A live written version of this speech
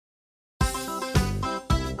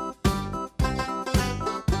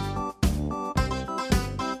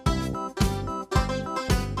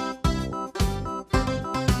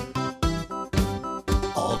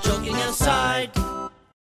side.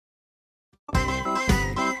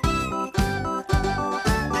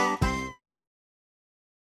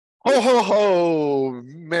 Ho, ho, ho!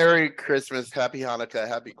 Merry Christmas, Happy Hanukkah,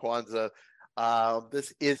 Happy Kwanzaa.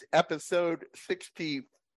 This is episode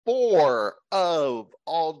 64 of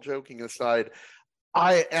All Joking Aside.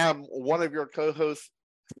 I am one of your co-hosts,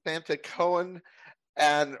 Santa Cohen,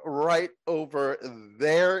 and right over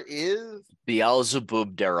there is...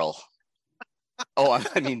 Beelzebub Daryl. Oh,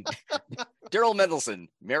 I mean, Daryl Mendelson,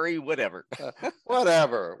 Mary, whatever.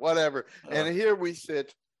 whatever. And here we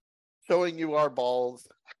sit, showing you our balls.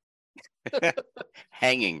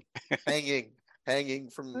 Hanging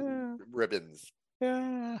from ribbons.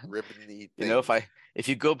 Ribbony things. You know, if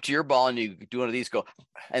you go up to your ball and you do one of these, go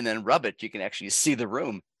and then rub it, you can actually see the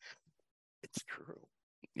room. It's true.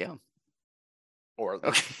 Yeah. Or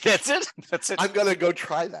okay, that's it. I'm gonna go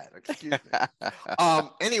try that. Excuse me.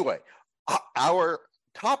 Anyway, our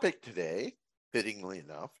topic today, fittingly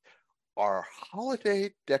enough, are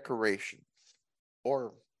holiday decorations,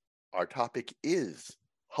 or our topic is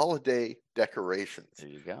holiday decorations. There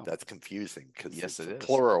you go. That's confusing because yes, it is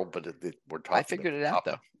plural, but we're talking. I figured it out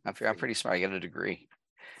though. I'm pretty smart. I got a degree.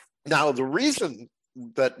 Now, the reason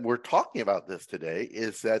that we're talking about this today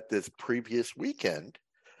is that this previous weekend,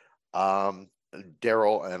 Daryl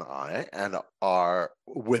and I and our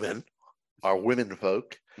women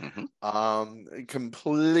folk,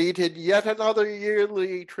 completed yet another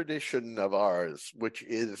yearly tradition of ours, which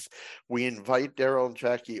is we invite Daryl and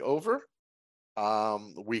Jackie over.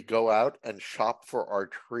 We go out and shop for our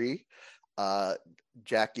tree.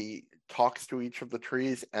 Jackie talks to each of the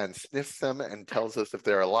trees and sniffs them and tells us if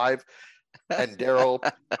they're alive. And Daryl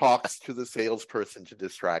talks to the salesperson to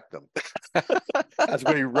distract them as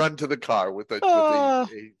we run to the car with a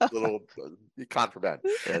little contraband.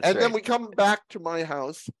 Then we come back to my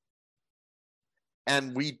house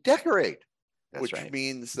and we decorate. Which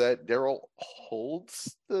means that Daryl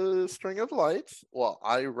holds the string of lights while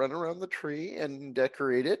I run around the tree and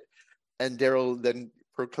decorate it. And Daryl then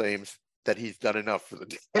proclaims that he's done enough for the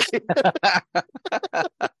day.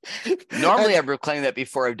 Normally I proclaim that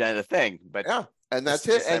before I've done a thing, but yeah. And that's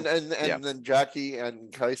it. And then Jackie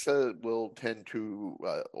and Kaisa will tend to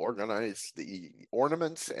organize the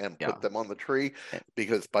ornaments and put them on the tree,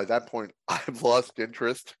 because by that point I've lost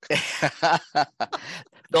interest.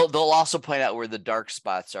 They'll also point out where the dark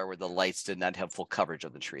spots are, where the lights did not have full coverage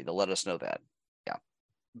of the tree. They'll let us know that. Yeah.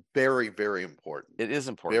 Very, very important. It is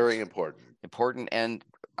important. Very important. Important, and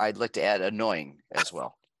I'd like to add annoying as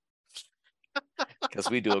well, because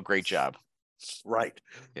we do a great job. Right.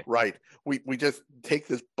 We just take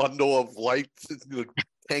this bundle of lights, the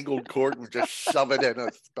tangled cord, and just shove it in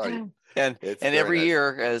a pipe. And every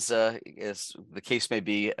year, as the case may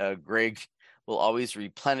be, Greg will always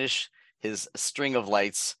replenish his string of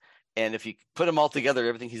lights, and if you put them all together,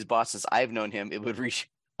 everything he's bought since I've known him, it would reach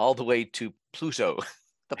all the way to Pluto,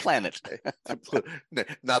 the planet.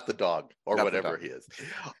 Not the dog or not whatever he is.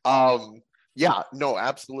 Yeah, no,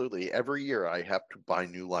 absolutely. Every year I have to buy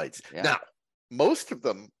new lights. Yeah. Now, most of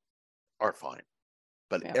them are fine,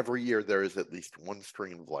 but every year there is at least one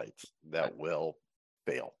string of lights that will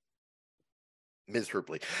fail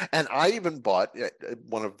miserably. And I even bought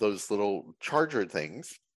one of those little charger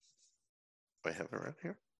things. I have it around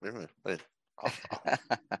here. Wait a minute.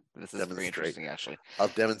 This is very interesting, actually. I'll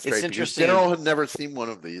demonstrate. It's interesting. Daryl had never seen one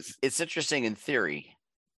of these. It's interesting in theory.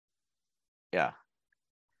 Yeah.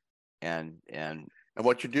 And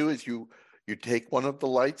what you do is you take one of the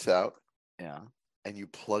lights out. Yeah. And you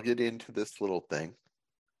plug it into this little thing,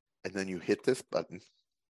 and then you hit this button,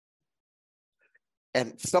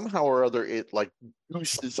 and somehow or other it like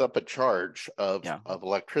boosts up a charge of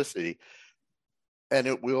electricity, and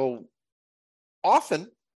it will often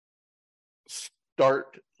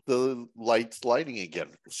start the lights lighting again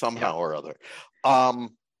somehow or other.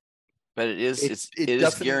 But it is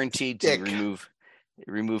guaranteed to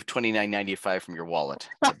remove $29.95 from your wallet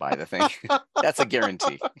to buy the thing. That's a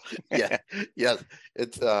guarantee. Yes.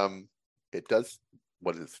 It's it does.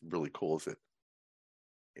 What is really cool is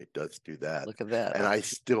it does do that. Look at that. And I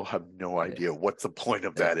still have no idea what the point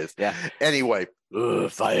of that is. Yeah. Anyway,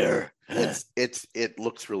 fire. It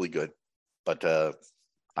looks really good, but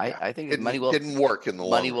I think it didn't work in the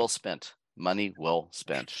long run. Money well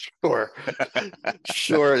spent. Sure.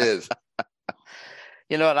 Sure it is.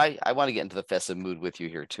 You know what? I want to get into the festive mood with you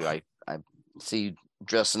here too. I see you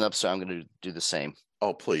dressing up, so I'm going to do the same.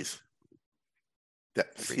 Oh, please.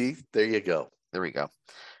 See, there you go. There we go.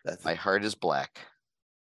 My heart is black.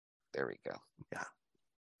 There we go. Yeah.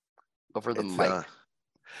 Over the mic.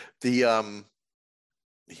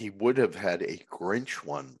 he would have had a Grinch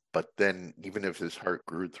one, but then even if his heart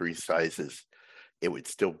grew 3 sizes, it would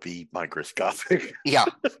still be microscopic. Yeah,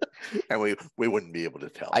 And we wouldn't be able to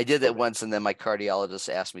tell. I did that once, and then my cardiologist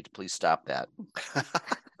asked me to please stop that.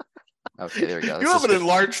 Okay, there we go. You have an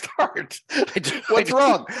enlarged heart. What's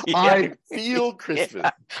wrong? Yeah. I feel Christmas.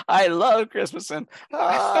 Yeah. I love Christmas, and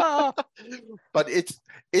but it's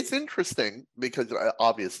interesting because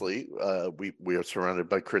obviously we are surrounded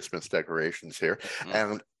by Christmas decorations here,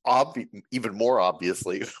 and even more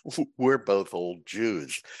obviously, we're both old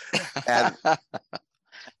Jews, and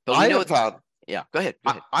I have found. Yeah, go ahead.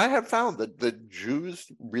 I have found that the Jews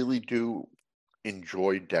really do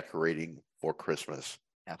enjoy decorating for Christmas.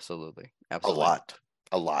 Absolutely. A lot.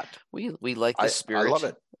 We like the spirit. I love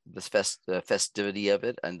it. The festivity of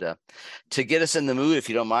it, and to get us in the mood, if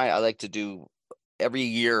you don't mind, I like to do every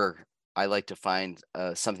year. I like to find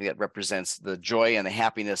something that represents the joy and the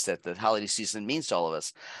happiness that the holiday season means to all of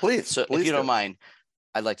us. Please, if you don't mind,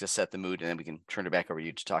 I'd like to set the mood, and then we can turn it back over to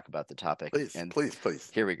you to talk about the topic.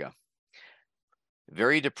 Please. Here we go.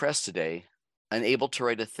 Very depressed today. Unable to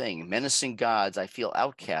write a thing, menacing gods, I feel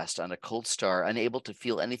outcast on a cold star, unable to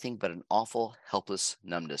feel anything but an awful, helpless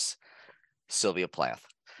numbness. Sylvia Plath.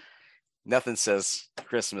 Nothing says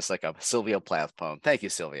Christmas like a Sylvia Plath poem. Thank you,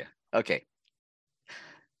 Sylvia. Okay.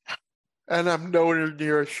 And I'm nowhere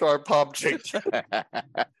near a sharp object.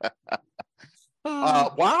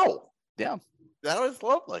 Wow. Yeah. That was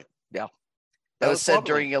lovely. Yeah. That was said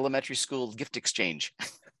during elementary school gift exchange.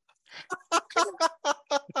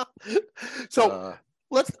 So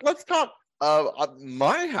let's talk.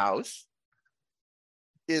 My house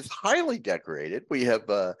is highly decorated. We have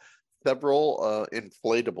several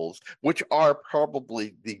inflatables, which are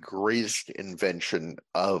probably the greatest invention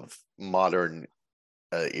of modern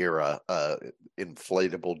era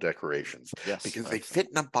inflatable decorations. Yes, because they fit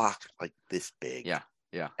in a box like this big.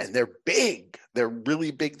 Yeah. And they're big. They're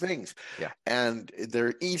really big things. Yeah. And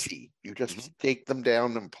they're easy. You just take them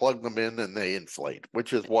down and plug them in and they inflate,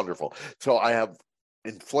 which is wonderful. So I have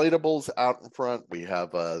inflatables out in front. We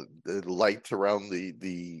have the lights around the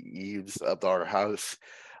eaves of our house,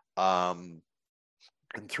 and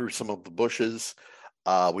through some of the bushes.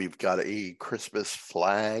 We've got a Christmas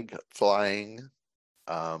flag flying.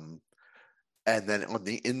 And then on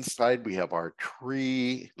the inside, we have our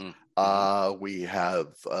tree. We have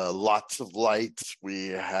lots of lights. We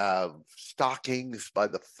have stockings by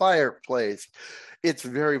the fireplace. It's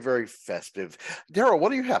very, very festive. Daryl, what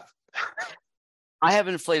do you have? I have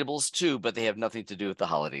inflatables too, but they have nothing to do with the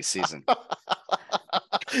holiday season.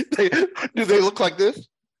 Do they look like this?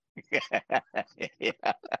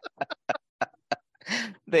 Yeah.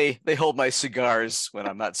 They hold my cigars when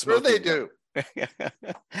I'm not smoking. Sure they do.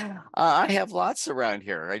 I have lots around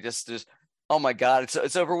here. I just oh my God,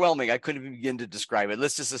 it's overwhelming. I couldn't even begin to describe it.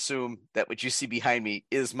 Let's just assume that what you see behind me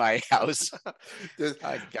is my house.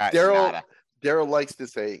 Daryl likes to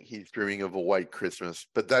say he's dreaming of a white Christmas,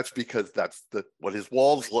 but that's because that's what his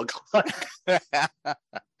walls look like.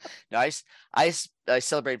 No, I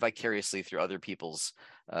celebrate vicariously through other people's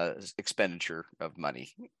expenditure of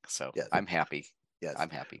money. So yes. I'm happy. Yes, I'm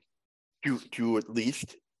happy. Do you at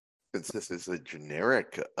least, since this is a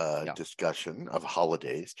generic discussion of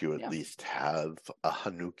holidays, do you at least have a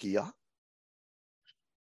Hanukkah?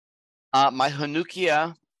 My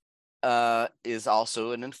Hanukkah is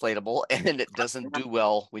also an inflatable, and it doesn't do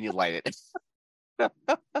well when you light it.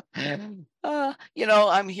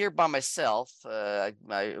 I'm here by myself.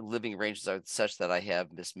 My living arrangements are such that I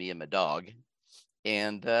have Miss Me and my dog.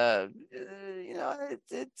 And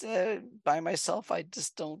it's by myself. I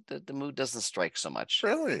just don't. The mood doesn't strike so much.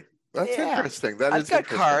 Really, that's interesting. I've got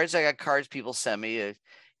cards. I got cards people send me.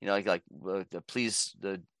 Please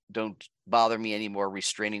don't bother me anymore.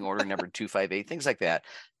 Restraining order number 258. Things like that.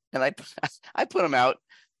 And I put them out.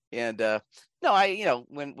 And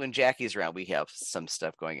when Jackie's around, we have some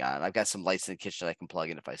stuff going on. I've got some lights in the kitchen I can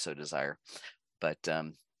plug in if I so desire. But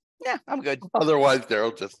I'm good. Otherwise,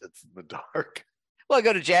 Daryl just sits in the dark. Well, I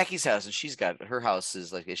go to Jackie's house, and she's got her house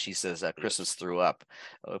is like, as she says, Christmas threw up.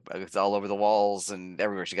 It's all over the walls and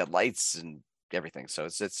everywhere. She got lights and everything, so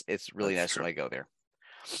it's really nice when I go there.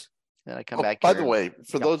 Then I come back. By the way,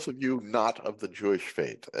 for those of you not of the Jewish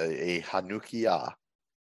faith, a Hanukkah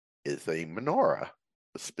is a menorah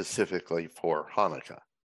specifically for Hanukkah,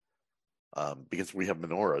 because we have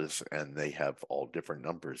menorahs and they have all different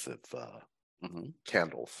numbers of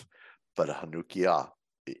candles, but a Hanukkah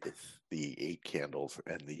is the 8 candles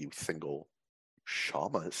and the single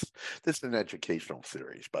shamas. This is an educational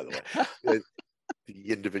series, by the way.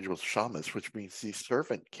 The individual shamas, which means the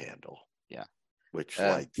servant candle. Yeah. which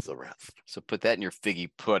likes the rest. So put that in your figgy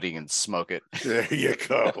pudding and smoke it. There you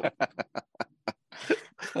go.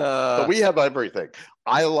 So we have everything.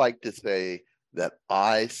 I like to say that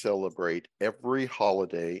I celebrate every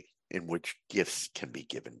holiday in which gifts can be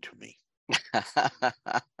given to me.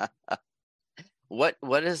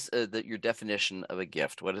 What is your definition of a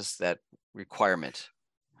gift? What is that requirement?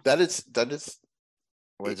 That is.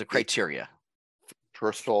 What is the criteria?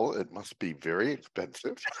 First of all, it must be very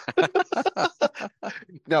expensive.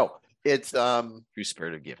 No, it's true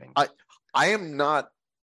spirit of giving. I am not.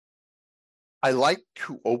 I like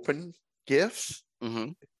to open gifts.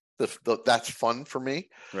 Mm-hmm. That's fun for me.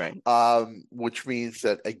 Right. Which means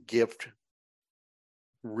that a gift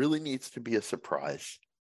really needs to be a surprise.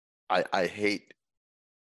 I hate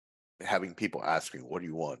having people asking, "What do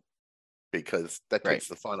you want?" Because that takes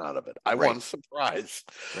the fun out of it. I want a surprise.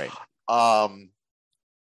 Right.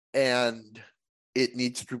 And it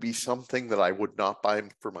needs to be something that I would not buy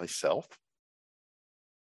for myself.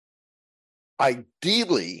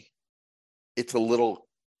 Ideally, it's a little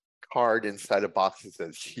card inside a box that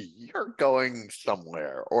says, "You're going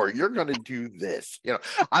somewhere," or "You're going to do this."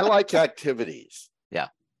 I like activities. Yeah.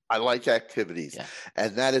 I like activities. Yeah.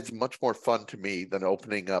 And that is much more fun to me than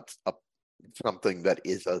opening up something that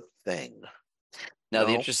is a thing. Now,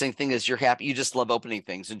 the interesting thing is you're happy. You just love opening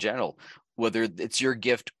things in general, whether it's your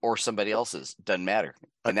gift or somebody else's, doesn't matter.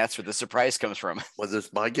 And that's where the surprise comes from. Whether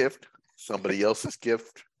it's my gift, somebody else's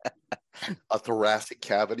gift, a thoracic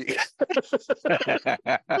cavity.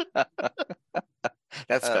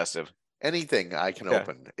 That's festive. Anything I can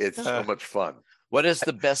open. It's so much fun. What is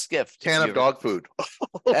the best gift? Can of dog food.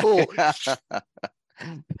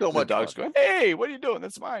 So the dog's going, "Hey, what are you doing?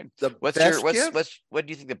 That's mine." What do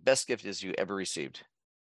you think the best gift is you ever received?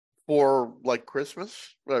 For like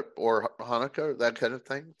Christmas or Hanukkah, that kind of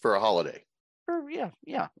thing, for a holiday?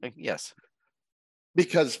 Yes.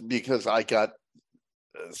 Because I got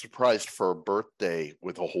surprised for a birthday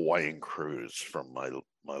with a Hawaiian cruise from my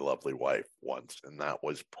lovely wife once, and that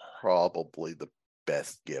was probably the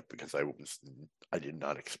best gift because I did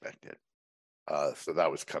not expect it. So that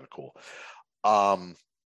was kind of cool.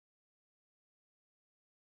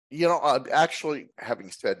 Actually,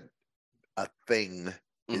 having said a thing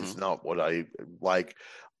is not what I like.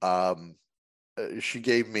 She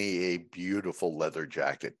gave me a beautiful leather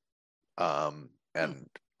jacket, and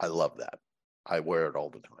I love that. I wear it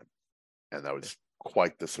all the time, and that was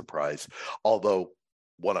quite the surprise. Although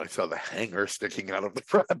when I saw the hanger sticking out of the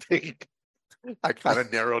wrapping, I kind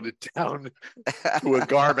of narrowed it down to a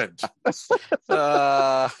garment.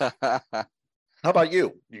 How about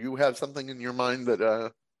you? Do you have something in your mind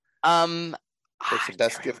that what's the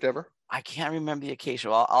best gift ever? I can't remember the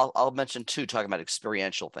occasion. I'll mention two, talking about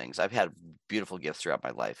experiential things. I've had beautiful gifts throughout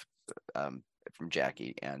my life from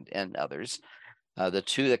Jackie and others. The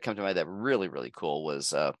two that come to mind that were really, really cool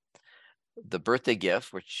was the birthday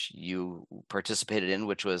gift, which you participated in,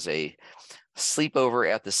 which was a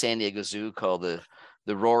sleepover at the San Diego Zoo called the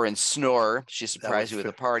Roar and Snore. She surprised me with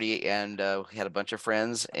a party, and we had a bunch of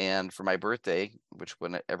friends. And for my birthday, which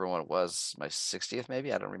whenever it was, my 60th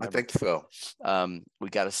maybe, I don't remember. I think so. We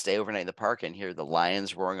got to stay overnight in the park and hear the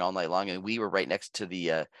lions roaring all night long. And we were right next to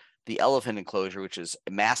the elephant enclosure, which is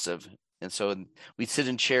massive. And so we'd sit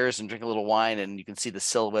in chairs and drink a little wine, and you can see the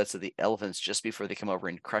silhouettes of the elephants just before they come over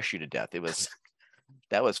and crush you to death.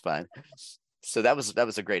 That was fun. So that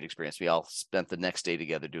was a great experience. We all spent the next day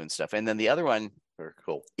together doing stuff. And then the other one very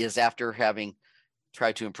cool is after having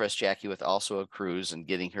tried to impress Jackie with also a cruise and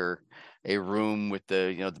getting her a room with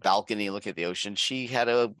the balcony, look at the ocean. She had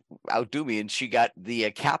to outdo me, and she got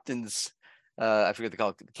the captain's I forget what they call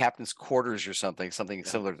it, the captain's quarters or something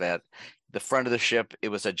similar to that. The front of the ship, it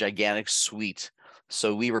was a gigantic suite.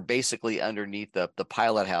 So we were basically underneath the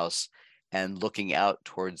pilot house and looking out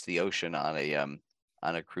towards the ocean on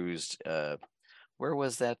a cruise. Where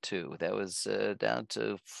was that to? That was down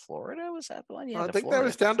to Florida. Was that the one? Yeah, I think that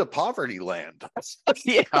was down to Poverty Land.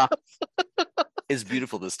 Yeah, it's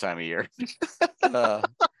beautiful this time of year. That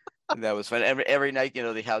was fun. Every night, they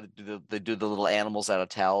do the little animals out of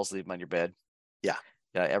towels, leave them on your bed. Yeah.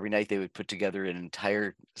 Every night they would put together an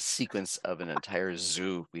entire sequence of an entire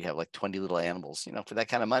zoo. We have like 20 little animals. For that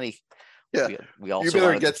kind of money. Yeah. We also you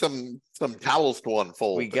better get some towels to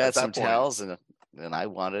unfold. We got some towels and I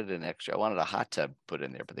wanted an extra. I wanted a hot tub put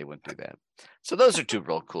in there, but they wouldn't do that. So those are two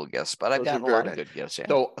real cool gifts. But I've gotten a lot of good gifts. Yeah.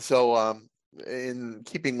 So in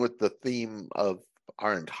keeping with the theme of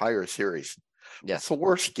our entire series, what's the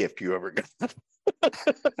worst gift you ever got?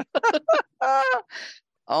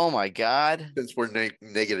 Oh my God! Since we're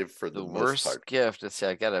negative for the worst part. gift, let's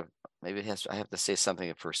say I have to say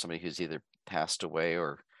something for somebody who's either passed away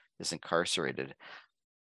or is incarcerated.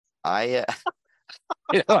 I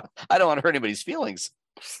you know, I don't want to hurt anybody's feelings.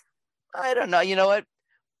 I don't know. You know what?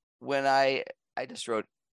 When I just wrote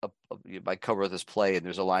my cover of this play, and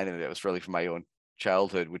there's a line in it that was really from my own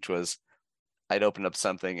childhood, which was I'd open up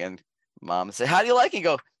something and mom would say, "How do you like it?" And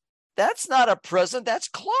go, "That's not a present. That's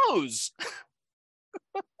clothes."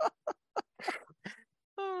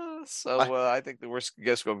 So I think the worst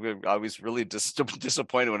guess I was really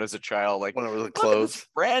disappointed when I was a child. Like when it was the clothes,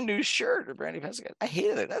 brand new shirt or brand new pencil. I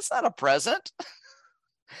hated it. That's not a present.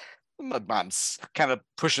 My mom's kind of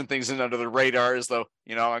pushing things in under the radar as though,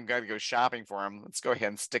 I'm going to go shopping for them. Let's go ahead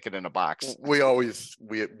and stick it in a box. We always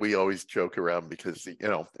joke around because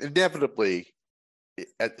inevitably,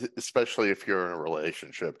 especially if you're in a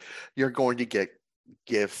relationship, you're going to get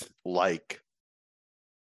gifts like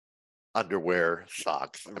underwear,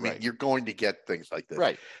 socks. I mean, you're going to get things like this,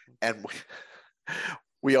 right? And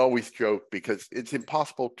we always joke because it's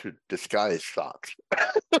impossible to disguise socks.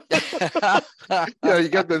 You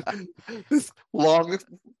got this long,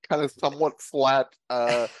 kind of somewhat flat,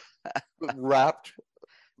 wrapped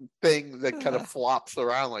thing that kind of flops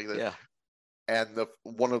around like this. Yeah. And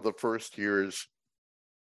one of the first years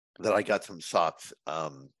that I got some socks,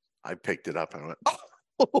 I picked it up and I went,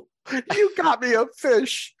 "Oh, you got me a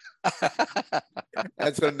fish."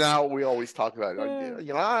 And so now we always talk about it.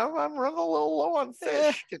 I'm running a little low on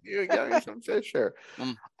fish. Can you get me some fish here?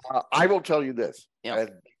 I will tell you this,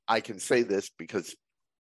 and I can say this because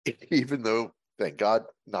even though, thank God,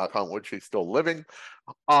 knock on wood, she's still living,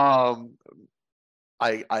 I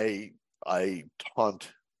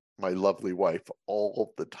taunt my lovely wife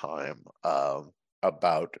all the time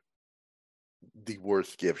about the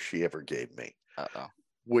worst gift she ever gave me,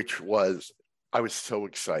 which was, I was so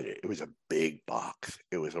excited. It was a big box.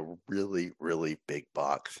 It was a really, really big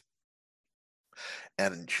box.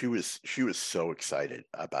 And she was so excited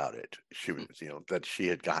about it. She was, that she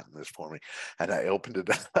had gotten this for me. And I opened it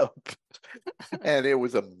up and it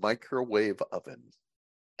was a microwave oven.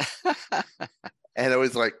 And it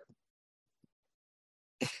was like,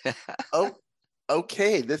 oh,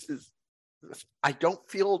 okay, I don't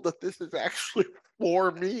feel that this is actually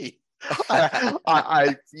for me.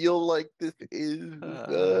 I feel like this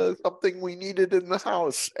is something we needed in the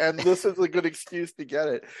house, and this is a good excuse to get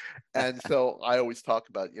it. And so I always talk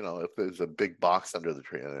about, if there's a big box under the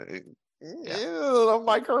tree, a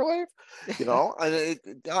microwave, and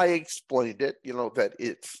I explained it, that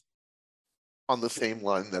it's on the same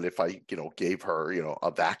line that if I, gave her, a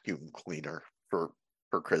vacuum cleaner for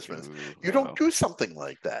Christmas. You don't do something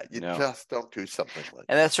like that. You just don't do something like that.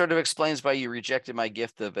 And that sort of explains why you rejected my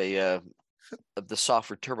gift of the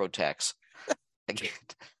software TurboTax.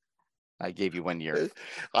 I gave you 1 year.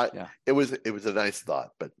 It was a nice thought,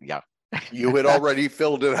 but you had already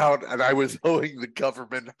filled it out, and I was owing the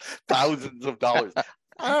government thousands of dollars. I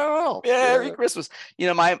don't know. Yeah, every Christmas.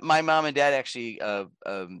 My mom and dad actually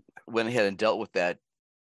went ahead and dealt with that,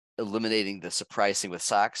 eliminating the surprising with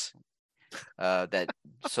socks.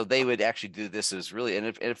 So they would actually do this as really, and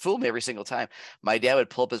it fooled me every single time. My dad would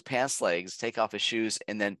pull up his pants legs, take off his shoes,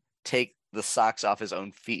 and then take the socks off his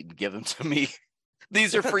own feet and give them to me.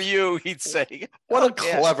 "These are for you," he'd say. What a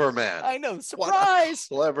clever man. I know. Surprise.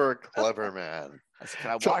 Clever man. I said,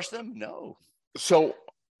 "Can I wash them?" No. So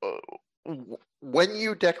when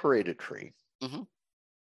you decorate a tree,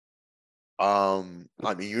 I mean,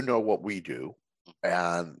 what we do,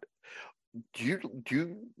 and do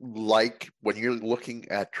you like, when you're looking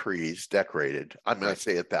at trees decorated, I'm going to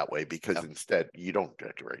say it that way because instead you don't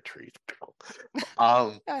decorate trees.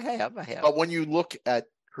 I have. But when you look at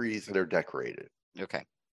trees that are decorated, do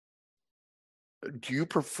you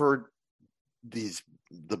prefer the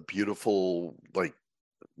beautiful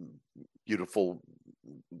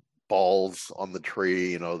balls on the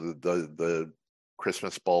tree, the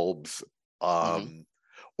Christmas bulbs,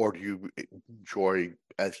 or do you enjoy,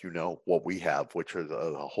 as what we have, which are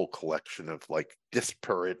a whole collection of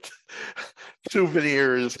disparate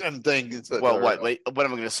souvenirs and things? What am I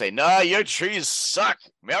going to say? No, your trees suck.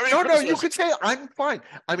 Merry Christmas. No, you could say I'm fine.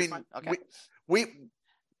 I mean, we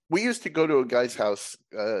used to go to a guy's house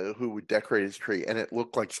who would decorate his tree, and it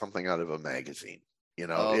looked like something out of a magazine. It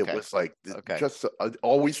was just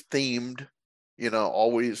always themed.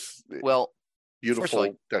 Always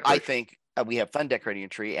beautiful. Decoration. I think we have fun decorating a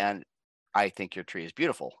tree, and I think your tree is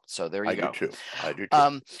beautiful. So there you go. I do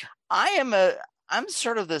too. I'm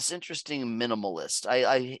sort of this interesting minimalist.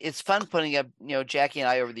 It's fun putting up, Jackie and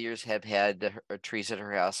I over the years have had trees at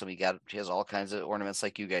her house, and she has all kinds of ornaments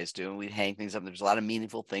like you guys do. And we hang things up. There's a lot of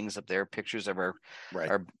meaningful things up there, pictures of Right.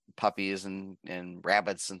 our puppies and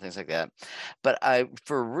rabbits and things like that. But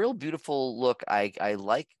for a real beautiful look, I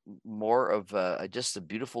like more of just a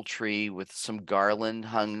beautiful tree with some garland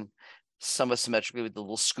hung somewhat symmetrically with the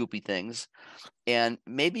little scoopy things, and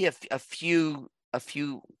maybe a few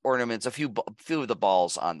ornaments, a few of the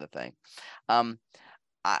balls on the thing.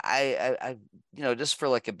 I just for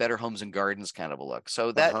like a Better Homes and Gardens kind of a look.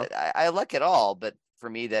 So that I like it all, but for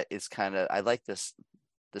me that is kind of, I like the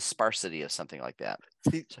sparsity of something like that.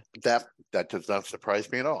 See, that does not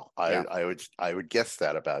surprise me at all. I would guess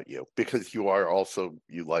that about you, because you are also,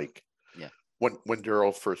 you like, when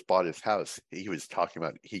Daryl first bought his house, he was talking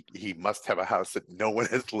about he must have a house that no one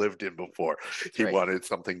has lived in before. He wanted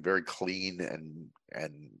something very clean and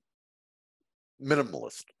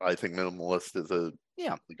minimalist. I think minimalist is a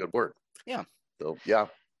good word. Yeah. So yeah.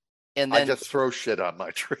 And then I just throw shit on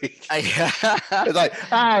my tree. It's like,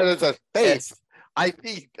 there's a space. I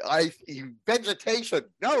see vegetation.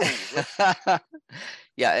 No.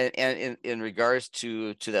 Yeah, and in regards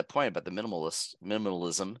to that point about the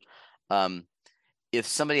minimalism, if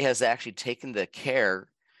somebody has actually taken the care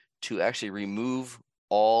to actually remove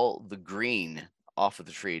all the green off of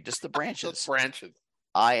the tree, just the branches,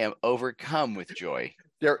 I am overcome with joy.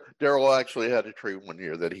 Daryl actually had a tree one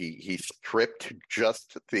year that he stripped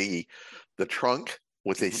just the trunk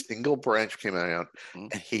with a single branch came out,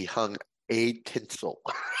 and he hung a tinsel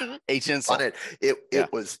on it.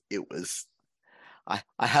 It was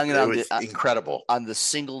I hung it on incredible on the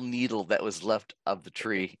single needle that was left of the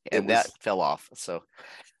tree, and that fell off. So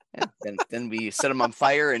then we set them on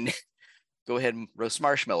fire and go ahead and roast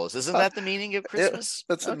marshmallows. Isn't that the meaning of Christmas?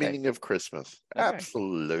 That's the meaning of Christmas.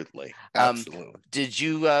 Absolutely. Did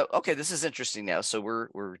you? Okay, this is interesting now. So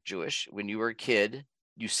we're Jewish. When you were a kid,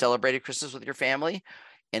 you celebrated Christmas with your family,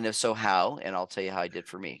 and if so, how? And I'll tell you how I did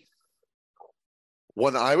for me.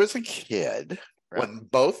 When I was a kid, when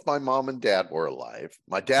both my mom and dad were alive,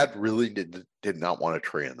 my dad really did not want a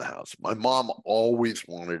tree in the house. My mom always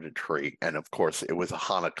wanted a tree, and of course, it was a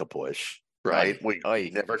Hanukkah bush. Right? We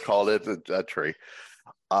never called it a tree.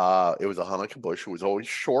 It was a Hanukkah bush. It was always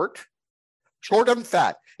short and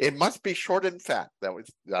fat. It must be short and fat. That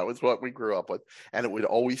was what we grew up with, and it would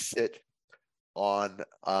always sit on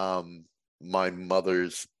my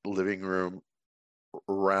mother's living room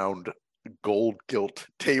round gold gilt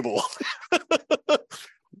table.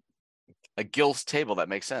 A gilt table, that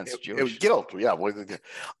makes sense. It was gilt, yeah. We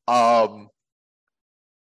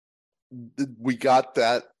got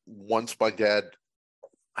that once my dad,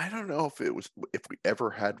 I don't know if we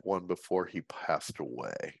ever had one before he passed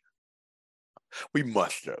away. We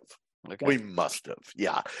must have. Okay. We must have,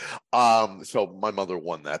 yeah. So my mother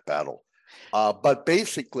won that battle. But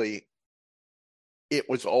basically, it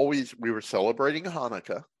was always, we were celebrating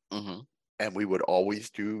Hanukkah, and we would always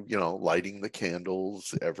do, lighting the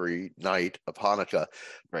candles every night of Hanukkah.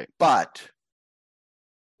 Right. But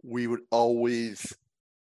we would always,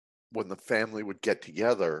 when the family would get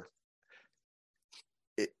together,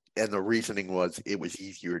 and the reasoning was it was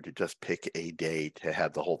easier to just pick a day to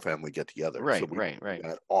have the whole family get together. Right, so we right.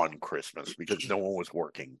 On Christmas, because no one was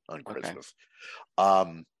working on Christmas.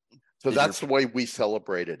 So that's the way we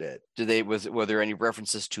celebrated it. Were there any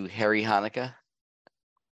references to Harry Hanukkah?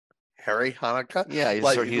 Harry Hanukkah? Yeah,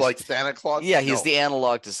 like Santa Claus? Yeah, he's the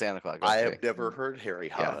analog to Santa Claus. I have never heard Harry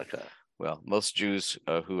Hanukkah. Yeah. Well, most Jews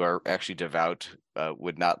who are actually devout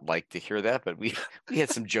would not like to hear that, but we had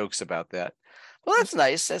some jokes about that. Well, that's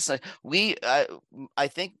nice. That's nice. I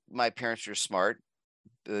think my parents are smart.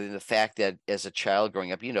 The fact that as a child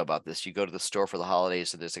growing up, you know about this, you go to the store for the holidays,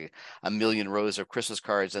 so there's like a million rows of Christmas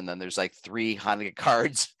cards, and then there's like 3 Hanukkah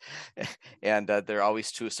cards, and they're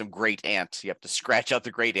always to some great aunt. You have to scratch out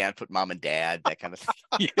the great aunt, put mom and dad, that kind of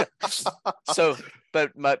thing. So,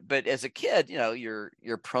 but as a kid, you're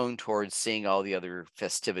prone towards seeing all the other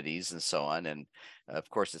festivities and so on, and of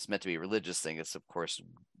course, it's meant to be a religious thing. It's of course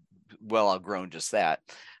well outgrown just that,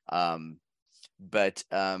 but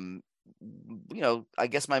I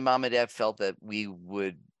guess my mom and dad felt that we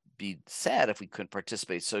would be sad if we couldn't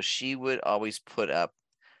participate, so she would always put up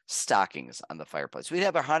stockings on the fireplace. We'd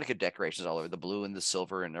have our Hanukkah decorations all over, the blue and the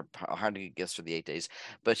silver, and our Hanukkah gifts for the 8 days,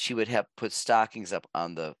 but she would have put stockings up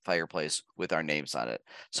on the fireplace with our names on it.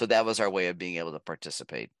 So that was our way of being able to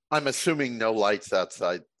participate. I'm assuming no lights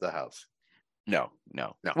outside the house. No.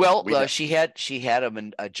 Well, she had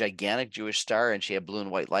a gigantic Jewish star, and she had blue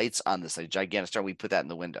and white lights on this gigantic star. We put that in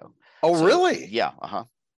the window. Oh, so, really? Yeah. I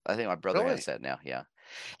think my brother has that now. Yeah.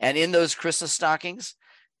 And in those Christmas stockings,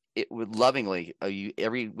 it would lovingly,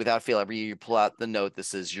 without fail, every year you pull out the note that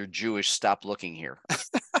says, "You're Jewish, stop looking here."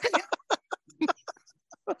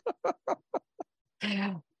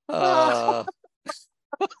 uh,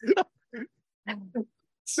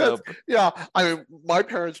 so yeah, I mean, my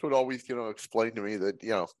parents would always, explain to me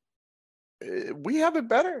that, we have it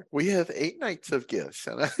better. We have 8 nights of gifts.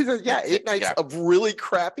 And I said, yeah, 8 nights of really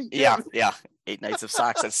crappy gifts. Yeah. 8 nights of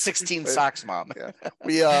socks. That's 16 socks, Mom. Yeah.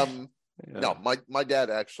 We no, my dad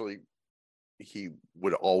actually, he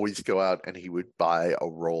would always go out and he would buy a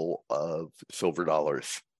roll of silver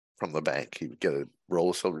dollars from the bank. He would get a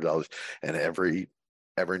roll of silver dollars, and every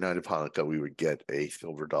night of Hanukkah we would get a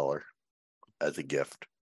silver dollar as a gift.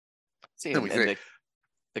 See, and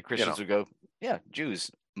the Christians would go, yeah,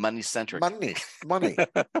 Jews, money centric. Money.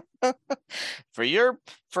 For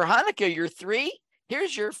Hanukkah, you're 3.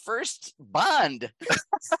 Here's your first bond.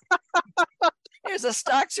 Here's a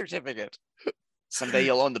stock certificate. Someday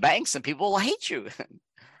you'll own the banks and people will hate you.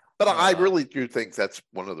 But I really do think that's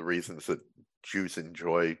one of the reasons that Jews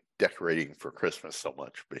enjoy decorating for Christmas so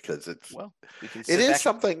much, because it is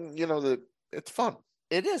something, that it's fun.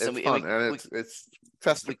 It is. It's fun, and it's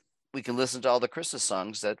festive. We can listen to all the Christmas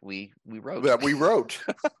songs that we wrote.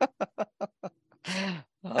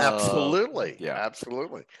 Absolutely. Yeah.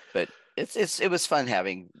 Absolutely. But it was fun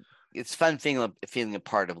it's fun feeling a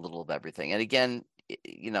part of a little of everything. And again,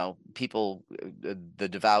 people, the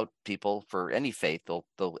devout people for any faith,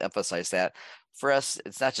 they'll emphasize that. For us,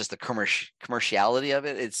 it's not just the commerciality of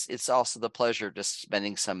it. It's also the pleasure of just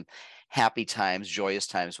spending some happy times, joyous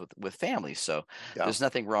times with family. So there's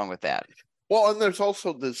nothing wrong with that. Well, and there's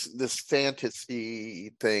also this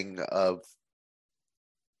fantasy thing of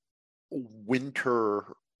winter,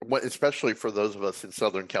 especially for those of us in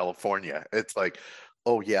Southern California. It's like,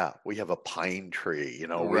 oh yeah, we have a pine tree,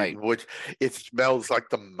 right, which it smells like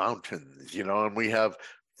the mountains, and we have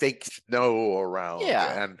fake snow around.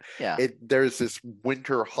 And there's this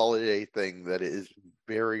winter holiday thing that is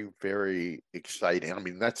very, very exciting. I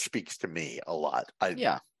mean, that speaks to me a lot.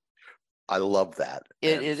 I love that.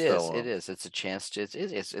 It is. It's a chance to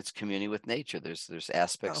it's communing with nature. There's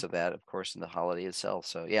aspects of that, of course, in the holiday itself.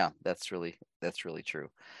 So yeah, that's really true.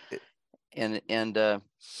 And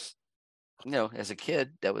as a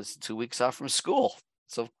kid, that was 2 weeks off from school.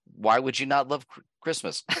 So why would you not love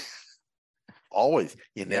Christmas? Always.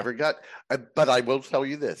 You never got, but I will tell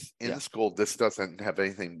you this, in school, this doesn't have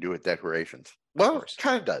anything to do with decorations. Well, it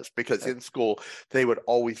kind of does, because in school, they would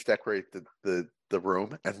always decorate the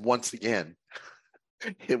room. And once again,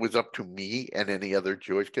 it was up to me and any other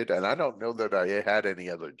Jewish kid. And I don't know that I had any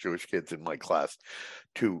other Jewish kids in my class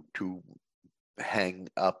to hang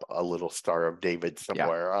up a little Star of David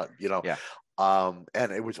somewhere,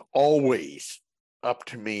 and it was always up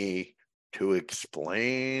to me to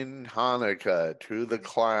explain Hanukkah to the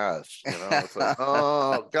class. It's like,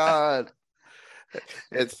 oh God,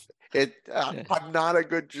 I'm not a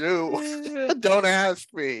good Jew. Don't ask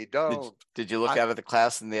me. Don't. Did you look out at the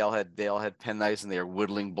class and they all had penknives and they were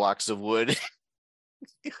whittling blocks of wood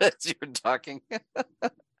as you were talking?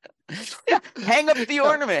 Yeah, hang up the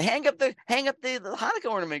ornament. Hang up the Hanukkah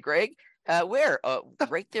ornament, Greg. Where?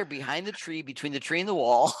 Right there behind the tree, between the tree and the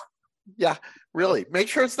wall. Yeah, really. Make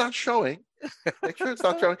sure it's not showing. Make sure it's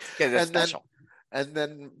not showing. Yeah, special. And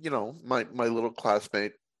then my little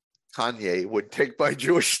classmate Kanye would take my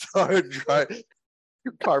Jewish star and try to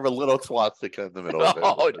carve a little swastika in the middle of it.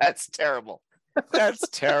 Oh, that's terrible. That's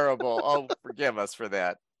terrible. Oh, forgive us for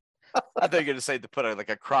that. I thought you were going to say to put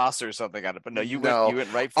a cross or something on it, but no, you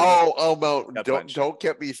went right for no! Don't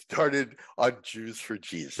get me started on Jews for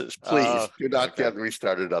Jesus, please. Do not get me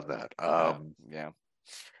started on that.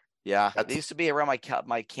 Yeah. They used to be around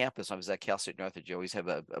my campus. I was at Cal State Northridge. You always have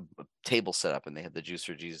a table set up, and they had the Jews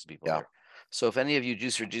for Jesus people there. So if any of you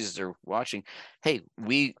Jews for Jesus are watching, hey,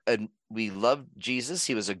 we love Jesus.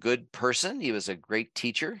 He was a good person. He was a great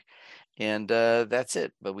teacher, and that's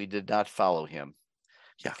it. But we did not follow him.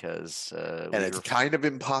 Yeah, because and it's kind of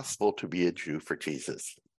impossible to be a Jew for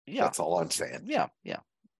Jesus. Yeah, that's all I'm saying. Yeah.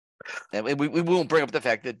 And we won't bring up the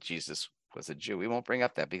fact that Jesus was a Jew. We won't bring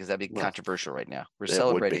up that because that'd be controversial right now. We're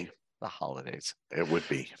celebrating the holidays. It would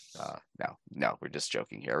be. No, we're just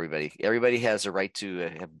joking here. Everybody has a right to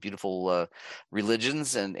have beautiful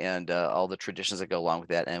religions and all the traditions that go along with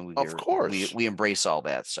that. And of course we embrace all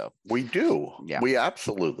that. So we do. Yeah, we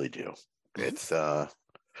absolutely do. Mm-hmm. It's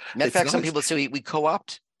matter of fact, some people say we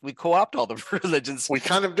co-opt we co-opt all the religions We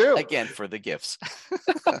kind of do. again for the gifts.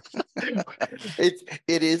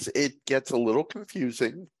 It gets a little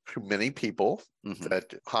confusing to many people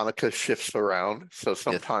that Hanukkah shifts around. So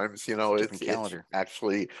sometimes, it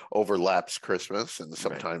actually overlaps Christmas, and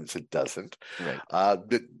sometimes it doesn't. Right.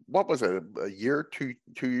 What was it, a year, 2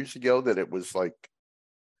 years ago, that it was like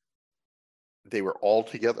they were all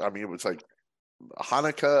together? I mean, it was like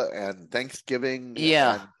Hanukkah and Thanksgiving.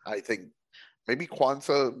 Yeah. And I think maybe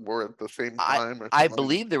Kwanzaa were at the same time. I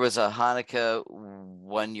believe there was a Hanukkah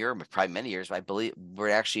one year, probably many years. I believe we're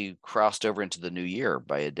actually crossed over into the new year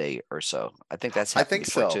by a day or so. I think that's happened. I think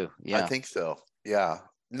so too. Yeah, I think so. Yeah,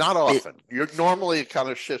 not often. Normally it kind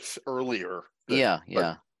of shifts earlier. Yeah.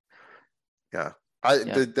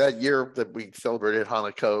 That year that we celebrated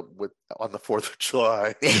Hanukkah on the 4th of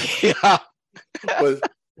July, yeah,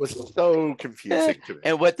 was so confusing to me.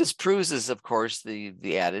 And what this proves is, of course,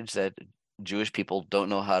 the adage that Jewish people don't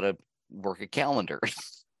know how to work a calendar.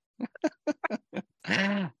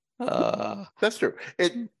 That's true.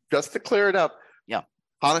 Just to clear it up, yeah,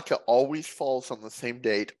 Hanukkah always falls on the same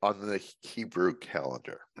date on the Hebrew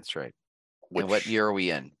calendar. That's right. And what year are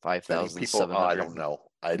we in? 5,700? I don't know.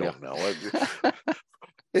 know.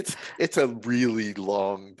 It's a really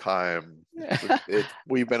long time.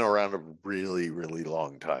 We've been around a really, really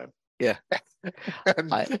long time. Yeah.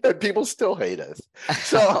 and people still hate us.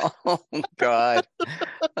 So oh God.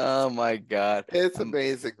 Oh my God. It's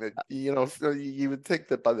amazing that you would think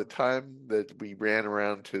that by the time that we ran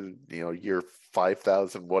around to year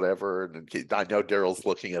 5,000 whatever, and I know Daryl's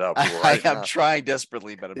looking it up right now. I'm trying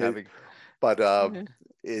desperately, but I'm having. But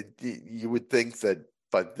you would think that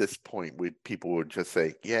by this point people would just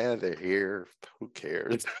say, "Yeah, they're here. Who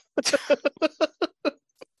cares?"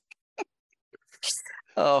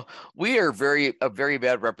 Oh, we are a very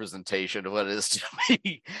bad representation of what it is to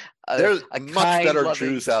be. There's much better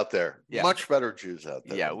Jews out there. Yeah. Much better Jews out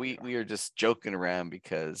there. Yeah, we are just joking around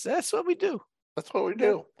because that's what we do. That's what we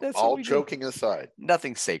do. That's all joking aside.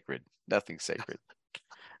 Nothing sacred. Nothing sacred.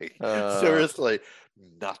 Seriously,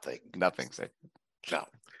 nothing. Nothing sacred.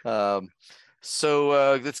 No.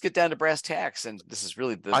 So let's get down to brass tacks, and this is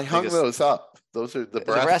really I hung those up. Those are the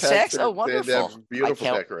brass tacks. Oh, wonderful! They have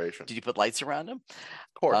beautiful decoration. Did you put lights around them?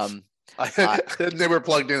 Of course. They were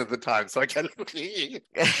plugged in at the time, so I kind of.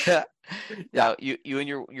 Now, you and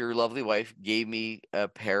your lovely wife gave me a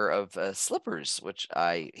pair of slippers, which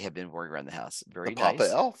I have been wearing around the house. Very nice.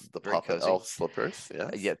 The Papa Elf slippers.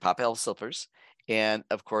 Yeah, Papa Elf slippers, and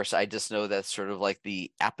of course, I just know that's sort of like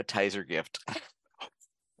the appetizer gift.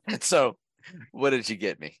 So, what did you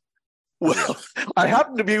get me? Well, I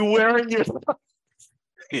happen to be wearing your.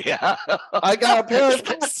 Yeah, I got a pair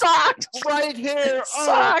of socks right here.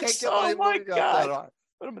 Socks! Oh my God!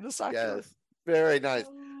 Put them in the sock. Yes, very nice.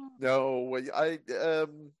 No,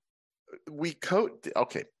 we coat.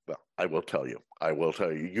 Okay, well, I will tell you.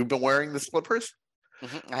 You've been wearing the slippers.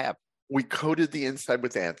 Mm-hmm, I have. We coated the inside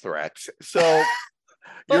with anthrax, so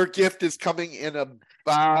your gift is coming in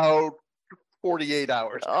about 48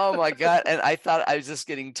 hours. Oh my God. And I thought I was just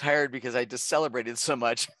getting tired because I just celebrated so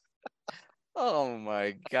much. Oh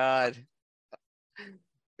my God.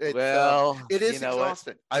 It is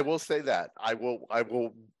exhausting. I will say that. I will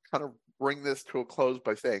kind of bring this to a close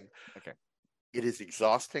by saying, okay, it is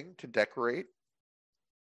exhausting to decorate.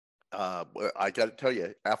 I got to tell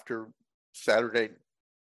you, after Saturday,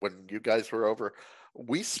 when you guys were over,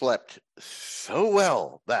 we slept so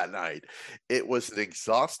well that night. It was an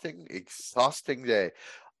exhausting day.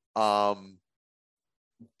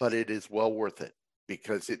 But it is well worth it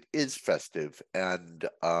because it is festive, and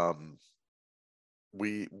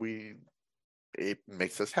it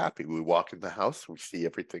makes us happy. We walk in the house, we see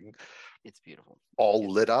everything. It's beautiful. All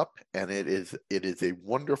lit up, and it is a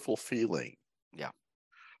wonderful feeling. Yeah.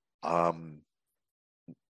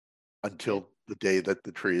 Until the day that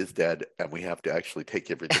the tree is dead and we have to actually take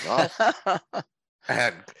everything off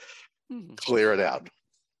and clear it out.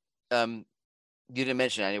 You didn't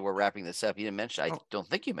mention, I know we're wrapping this up. You didn't mention, I don't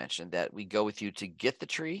think you mentioned that we go with you to get the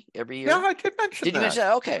tree every year. Yeah, I did mention Did you mention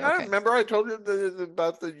that? Okay. I remember I told you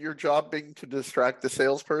about your job being to distract the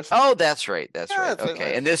salesperson. Oh, that's right. That's right.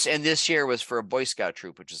 Okay. Nice. And this year was for a Boy Scout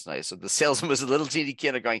troop, which is nice. So the salesman was a little teeny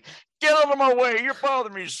kid going, "Get out of my way. You're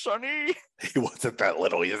bothering me, Sonny." He wasn't that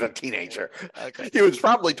little. He was a teenager. Okay. He was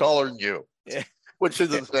probably taller than you. Yeah. Which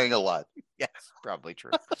isn't saying a lot. Yes, probably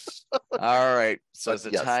true. All right. So is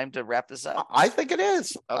it time to wrap this up? I think it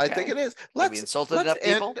is. Okay. I think it is. Let's insulted enough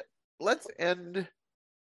people. Let's end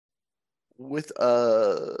with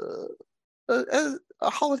a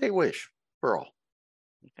holiday wish for all.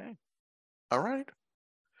 Okay. All right.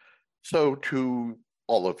 So to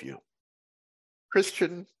all of you,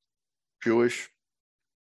 Christian Jewish,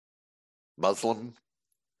 Muslim,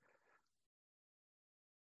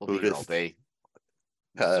 We'll be here all Buddhist. day.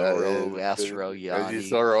 Zoroastro, Yanni.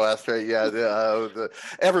 Zoroastro, yeah,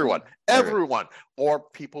 everyone, or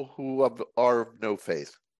people who are of no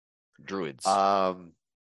faith. Druids.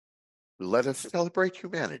 Let us celebrate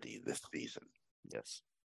humanity this season. Yes.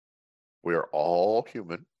 We're all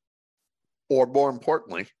human, or more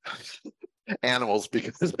importantly, animals,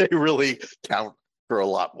 because they really count for a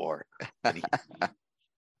lot more.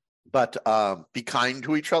 But be kind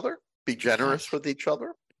to each other. Be generous with each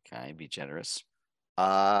other. Kind, be generous.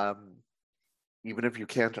 Even if you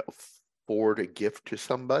can't afford a gift to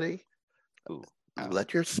somebody,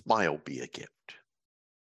 let your smile be a gift.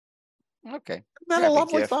 Okay. Isn't that a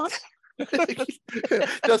lovely thought?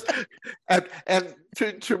 Just and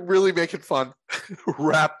to really make it fun,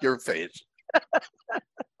 wrap your face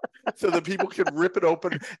so that people can rip it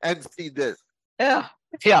open and see this. Yeah.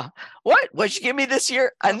 What'd you give me this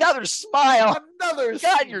year? Another smile. Another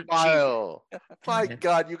God, smile. My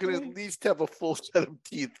God, you can at least have a full set of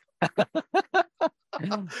teeth.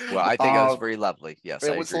 Well, I think it was very lovely. Yes,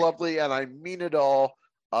 it was lovely, and I mean it all.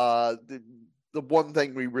 The one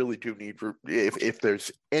thing we really do need, if there's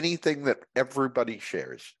anything that everybody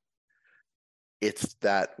shares, it's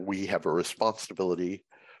that we have a responsibility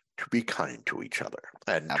to be kind to each other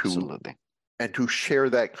and to share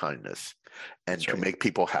that kindness and to make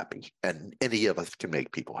people happy. And any of us can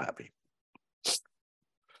make people happy.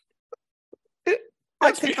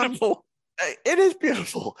 That's beautiful. It is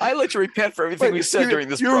beautiful. I like to repent for everything we said during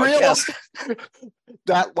this broadcast.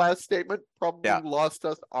 That last statement probably lost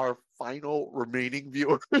us our final remaining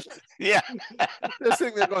viewers. Yeah. They're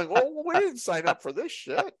sitting there going, "Oh, we didn't sign up for this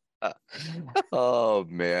shit." Oh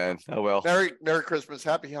man. Oh well. Merry Christmas,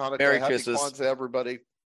 Happy Hanukkah, Merry Happy Christmas, Kwanzaa, everybody.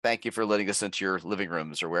 Thank you for letting us into your living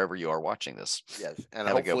rooms or wherever you are watching this. Yes, and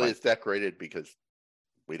hopefully it's decorated because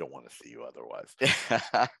we don't want to see you otherwise.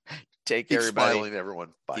 Take care, everybody. Keep smiling,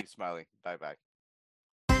 everyone. Bye. Keep smiling. Bye-bye.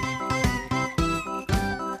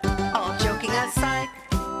 All joking aside,